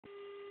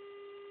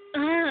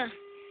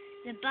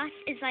The bus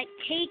is like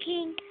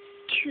taking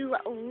too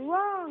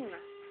long.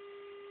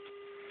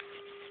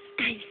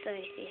 I'm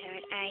sorry,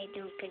 sweetheart. I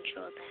don't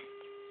control that.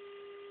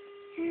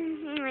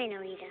 I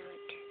know you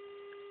don't.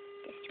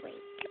 Just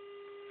wait.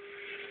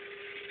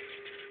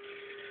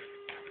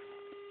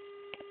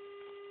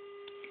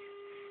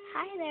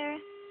 Hi there.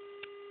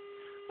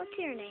 What's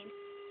your name?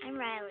 I'm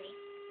Riley.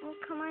 Oh,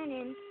 come on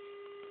in.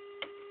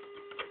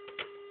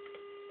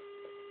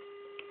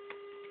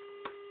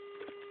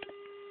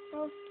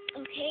 Oh,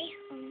 okay.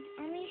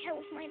 I need help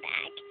with my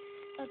bag.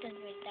 Oh, don't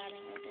worry,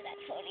 darling. I'll do that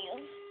for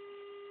you.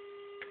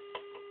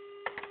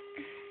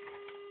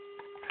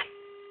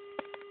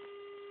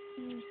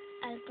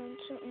 I'm going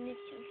to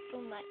miss you so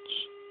much.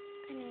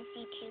 I miss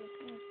you too.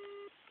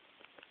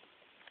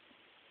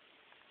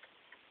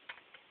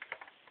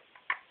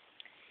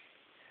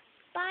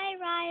 Bye,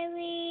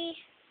 Riley.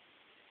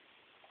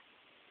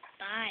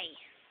 Bye.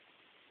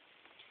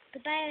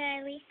 Goodbye,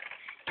 Riley.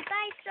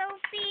 Goodbye,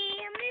 Sophie.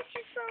 I miss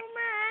you so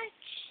much.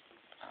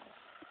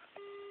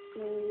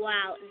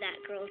 Wow, that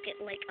girl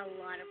gets like a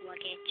lot of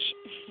luggage.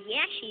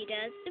 Yeah, she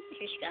does. Oops,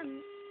 here she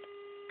comes.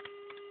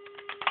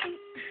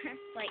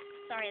 Like,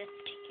 sorry, that's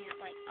taking up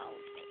like all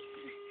the space.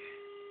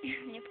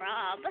 No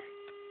prob.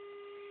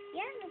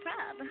 Yeah, no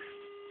prob.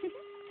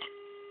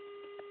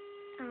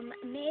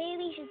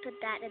 Maybe you should put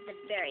that at the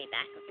very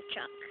back of the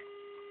truck.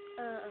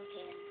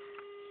 Okay.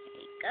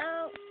 There you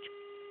go.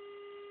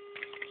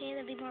 Okay,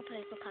 there'll be more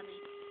people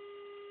coming.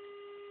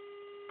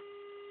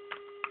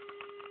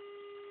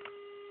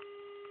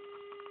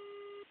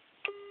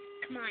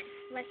 Come on,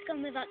 let's go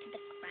move out to the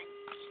front.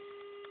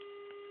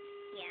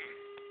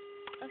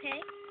 Yeah. Okay.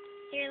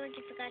 Here, look,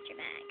 you forgot your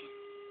bag.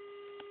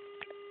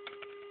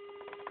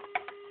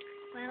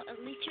 Well, at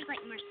least there's like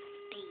more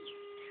space.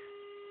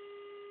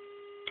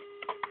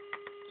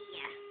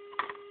 Yeah.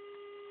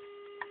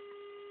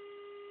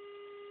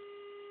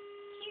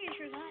 Here, you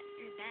forgot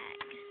your bag.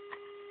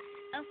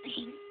 Oh,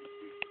 thanks.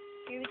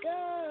 Here we go.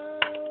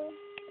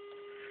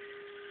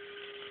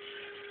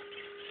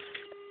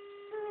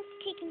 Oh, it's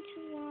taking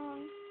too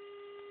long.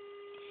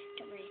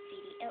 Don't worry,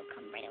 sweetie. It'll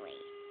come right away.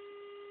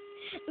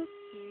 Ooh,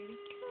 here we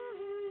go.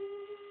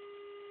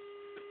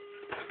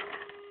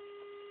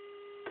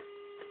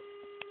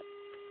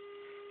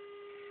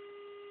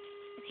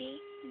 Okay?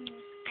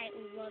 I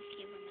love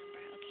you,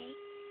 remember, okay?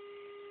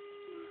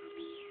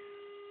 Mommy.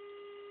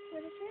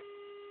 What is it?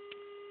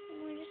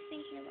 Oh, I'm just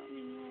thinking about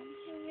my mom.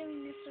 I really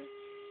miss her.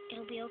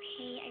 It'll be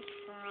okay, I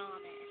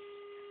promise.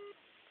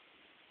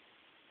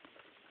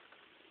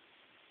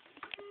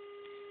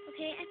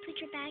 Okay, I put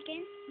your bag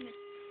in.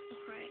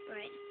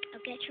 Right.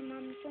 I'll get your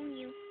mom and phone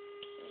you.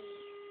 Okay.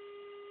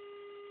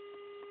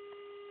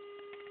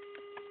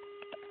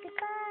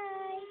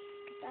 Goodbye.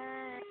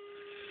 Goodbye.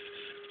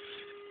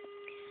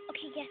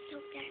 Okay, yes, so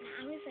there now.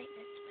 I was like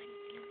this one.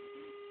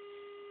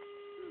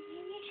 Oh,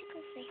 maybe I should go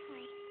say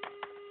hi.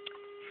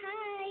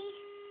 Hi.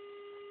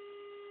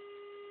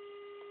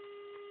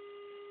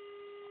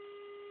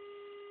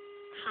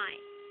 Hi.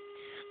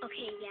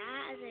 Okay,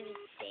 yeah, as I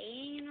was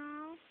saying and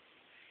all,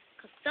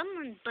 because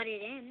someone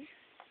butted in.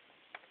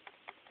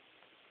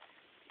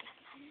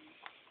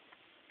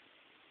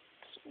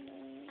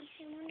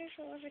 I wonder if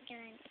I'll ever get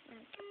in.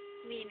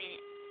 Wait a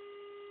minute.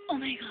 Oh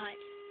my god.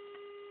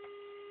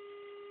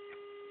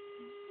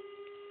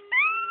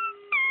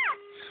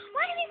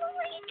 Why do we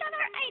follow each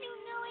other? I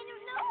don't know.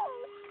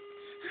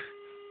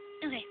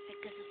 Okay,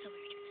 this is so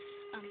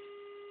weird.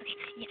 Okay,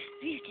 yeah,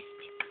 we have to.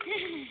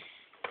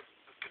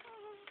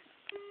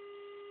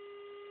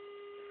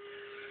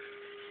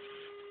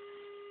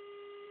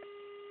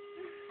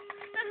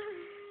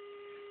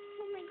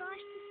 Oh my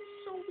gosh, this is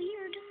so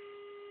weird.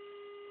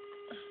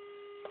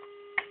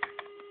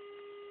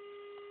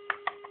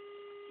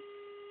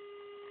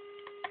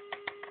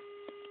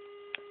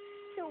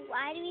 So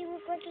why do we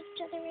look like each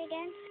other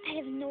again? I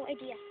have no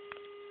idea.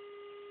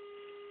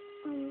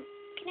 Can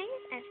I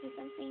just ask you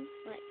something?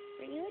 What,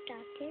 were you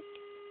adopted?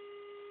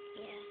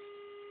 Yeah.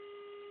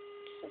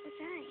 So was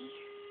I.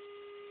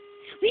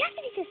 We have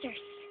to be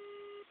sisters.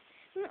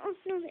 No,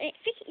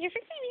 you're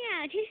freaking me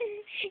out. No,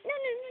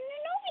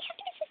 we have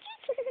to be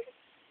sisters.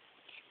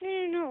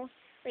 No.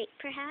 Wait,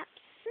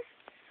 perhaps.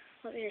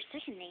 What was your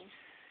second name?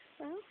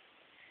 Well,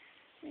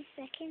 my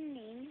second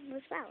name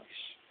was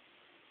Welsh.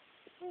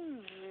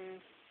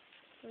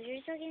 Was your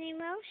second name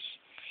Welsh?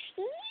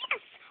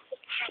 Yes! We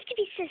have to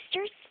be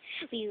sisters.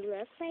 We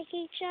look like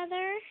each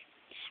other.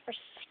 Our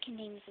second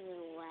names is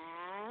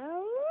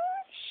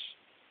Welsh.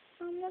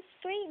 That's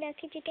great. Now,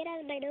 could you get out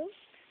of my nose?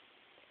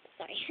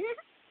 Sorry.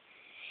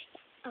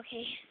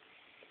 Okay.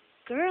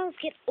 Girls,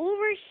 get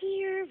over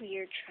here. We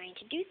are trying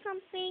to do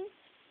something.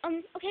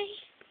 Okay.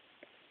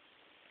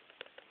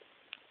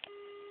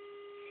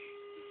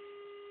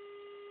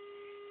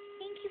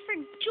 Thank you for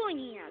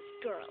joining us,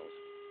 girls.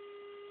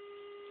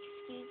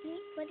 Excuse me?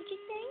 What did you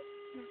say?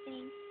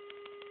 Nothing.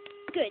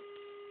 Good.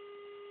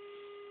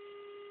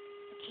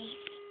 Okay.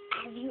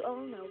 As you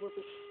all know, we'll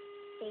be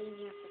staying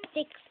here for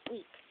 6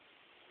 weeks.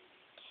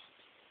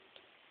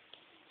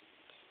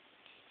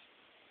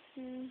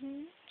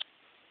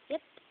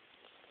 Yep.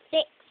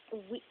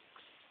 weeks.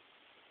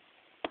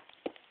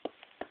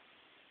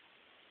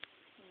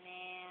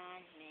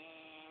 Man.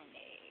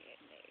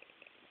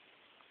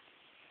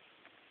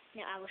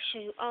 Now I will show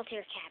you all to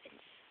your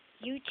cabins.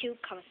 You two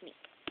come with me.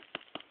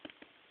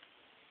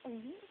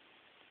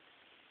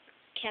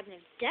 Cabin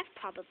of death,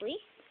 probably.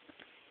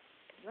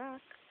 Good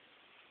luck.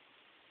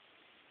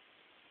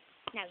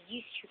 Now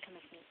you two come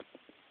with me.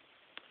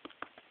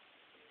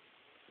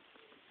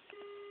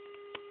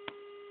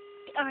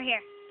 Over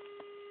here.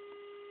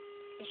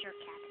 Is your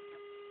cabin. Now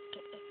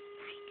get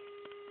inside.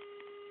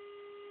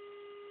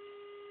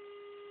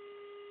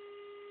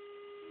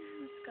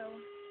 Let's go.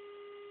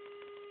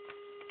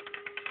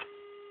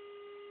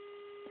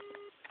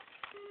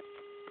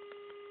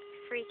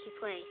 Freaky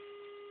place.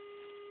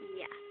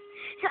 Yeah.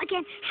 So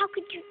again, how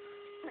could you?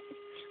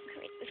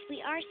 If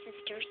we are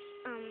sisters,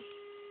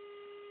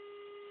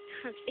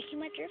 speaking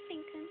what you're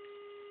thinking,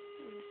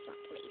 swap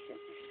places.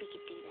 We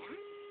could do that.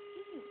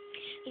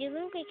 We do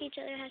look like each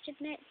other, I have to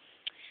admit.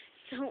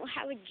 So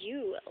how would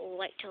you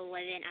like to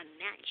live in a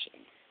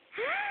mansion?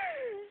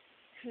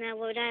 Now,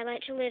 what would I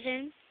like to live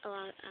in?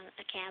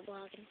 A cab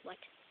wagon. What?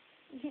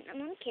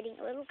 I'm only kidding.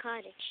 A little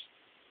cottage.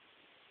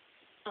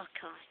 Oh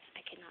God,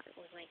 I could not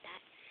live like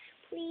that.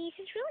 Please,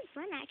 it's really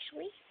fun,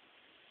 actually.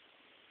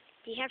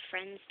 Do you have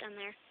friends down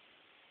there?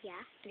 Yeah?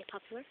 Are they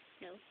popular?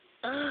 No?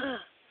 Ugh.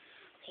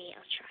 Okay,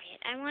 I'll try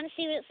it. I want to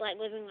see what it's like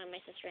living with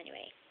my sister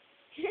anyway.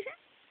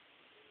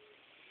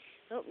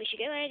 Oh, we should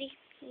get ready.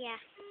 Yeah.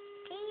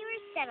 Okay, you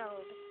are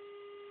settled.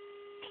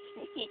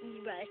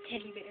 You brought a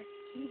teddy bear.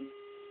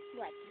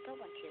 What? You got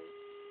one too?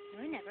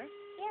 No, I never.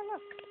 Yeah,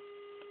 look.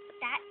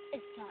 That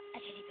is not a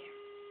teddy bear.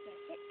 Yes,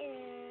 it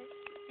is.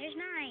 There's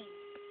mine.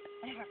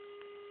 Whatever.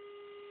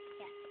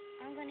 Yeah,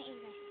 I'm gonna eat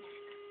my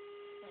snack.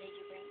 What did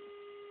you bring?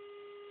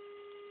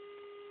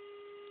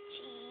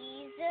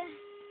 Cheese.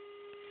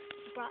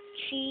 You brought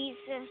cheese.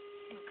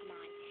 Oh, come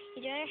on.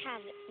 You'd rather have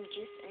some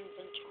juice and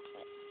some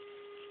chocolate.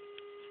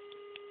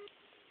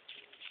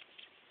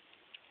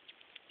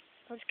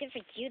 Well, it's good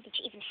for you that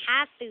you even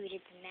have food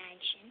at the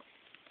mansion.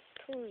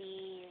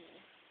 Please.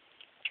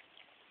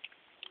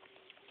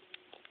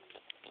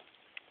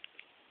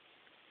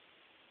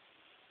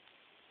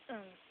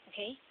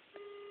 Okay.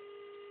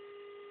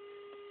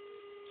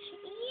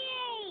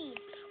 Yay!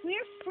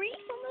 We're free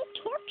from the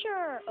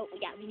torture. Oh,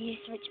 yeah, we need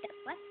to switch that.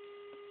 What?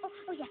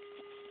 Oh, yeah.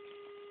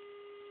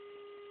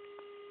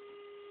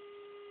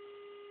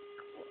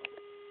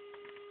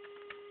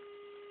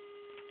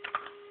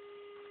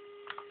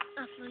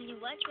 Will you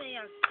watch where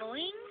you're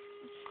going?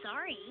 I'm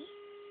sorry.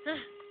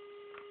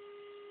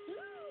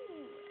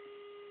 Ooh.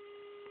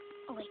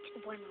 Oh, wait,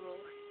 one rule.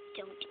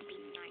 Don't be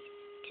nice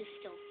to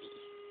Sophie.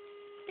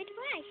 But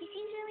why? She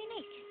seems really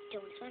nice.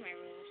 Don't swim my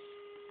rules.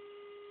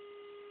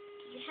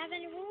 Do you have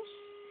any rules?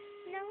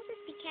 No,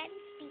 just be cat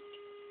and speak.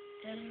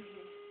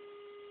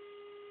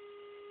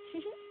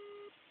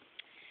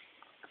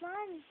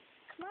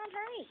 Come on,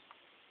 hurry.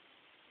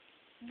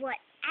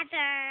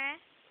 Whatever.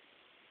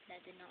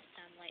 That did not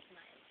sound like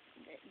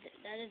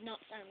that did not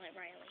sound like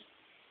Riley.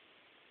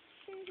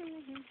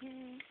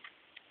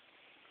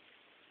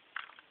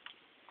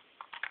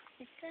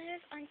 It's sort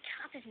of on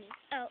top of me.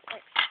 Oh,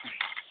 sorry.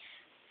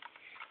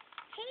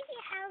 Hey,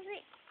 how's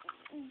it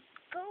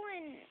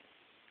going?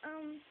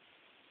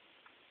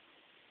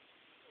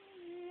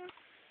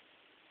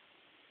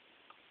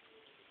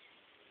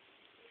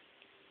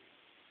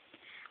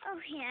 Oh,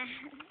 yeah.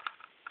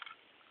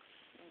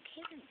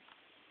 Okay, then.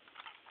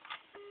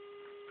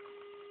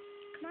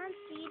 Come on,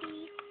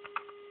 sweetie.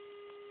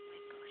 Oh, my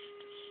gosh.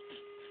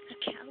 A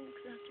cow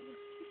looks after me.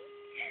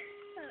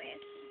 Oh, okay.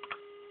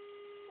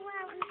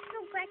 Wow, I'm so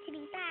glad to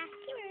be back.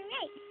 You were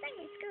right.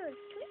 Sunday school is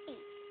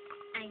sweet.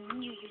 I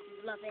knew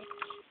you'd love it.